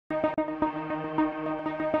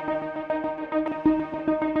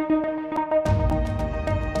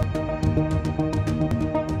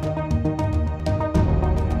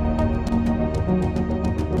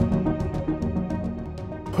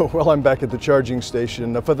Well, I'm back at the charging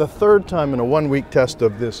station for the third time in a one-week test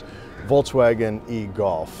of this Volkswagen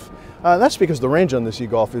e-Golf. That's because the range on this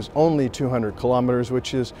e-Golf is only 200 kilometers,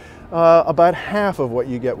 which is about half of what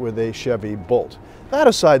you get with a Chevy Bolt. That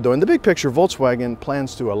aside, though, in the big picture, Volkswagen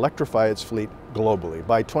plans to electrify its fleet globally.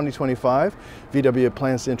 By 2025, VW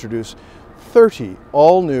plans to introduce 30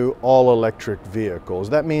 all-new, all-electric vehicles.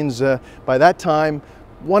 That means by that time,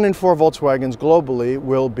 1 in 4 Volkswagens globally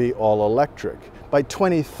will be all-electric. By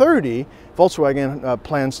 2030, Volkswagen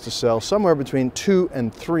plans to sell somewhere between 2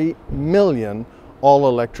 and 3 million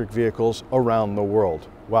all-electric vehicles around the world.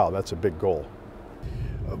 Wow, that's a big goal.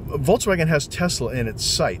 Volkswagen has Tesla in its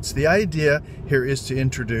sights. The idea here is to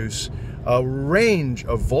introduce a range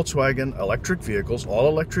of Volkswagen electric vehicles,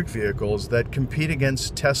 all-electric vehicles, that compete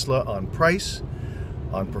against Tesla on price,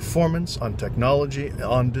 on performance, on technology,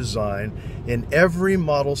 on design, in every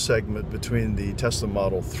model segment between the Tesla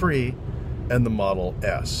Model 3 and the Model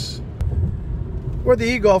S. Where the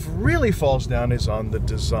e-Golf really falls down is on the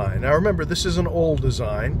design. Now remember, this is an old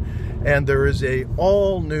design, and there is a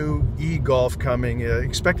all-new e-Golf coming,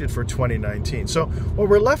 expected for 2019. So what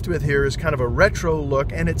we're left with here is kind of a retro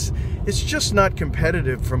look, and it's just not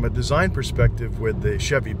competitive from a design perspective with the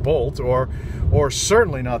Chevy Bolt, or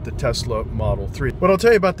certainly not the Tesla Model 3. What I'll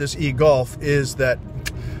tell you about this e-Golf is that,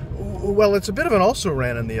 well, it's a bit of an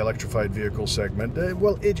also-ran in the electrified vehicle segment.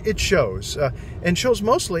 Well, it shows, and shows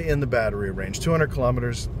mostly in the battery range. 200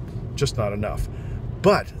 kilometers, just not enough.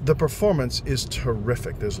 But the performance is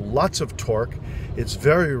terrific. There's lots of torque. It's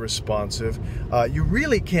very responsive. You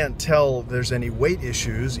really can't tell there's any weight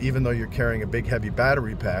issues, even though you're carrying a big, heavy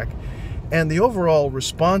battery pack. And the overall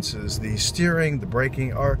responses, the steering, the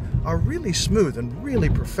braking, are really smooth and really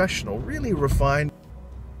professional, really refined.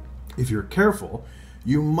 If you're careful,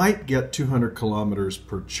 you might get 200 kilometers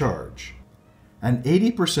per charge. An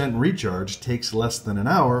 80% recharge takes less than an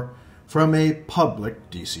hour from a public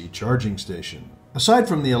DC charging station. Aside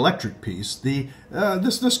from the electric piece,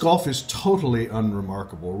 this Golf is totally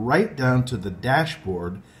unremarkable, right down to the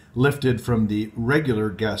dashboard lifted from the regular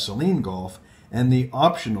gasoline Golf and the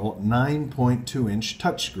optional 9.2-inch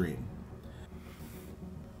touchscreen.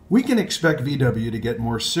 We can expect VW to get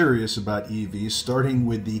more serious about EVs, starting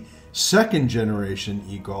with the second generation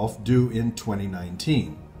e-Golf due in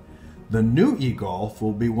 2019. The new e-Golf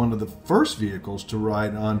will be one of the first vehicles to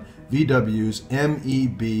ride on VW's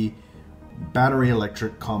MEB battery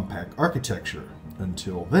electric compact architecture.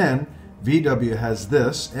 Until then, VW has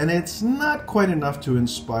this, and it's not quite enough to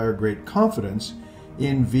inspire great confidence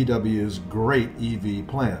in VW's great EV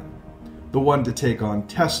plan, the one to take on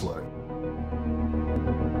Tesla.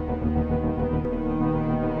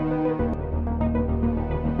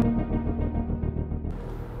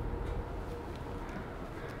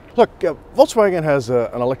 Look, Volkswagen has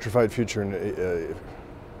an electrified future and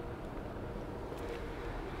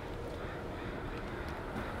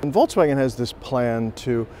Volkswagen has this plan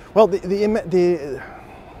to, well, the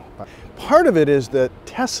part of it is that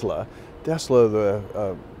Tesla, look,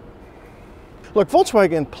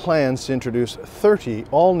 Volkswagen plans to introduce 30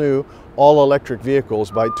 all-new, all-electric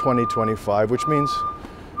vehicles by 2025, which means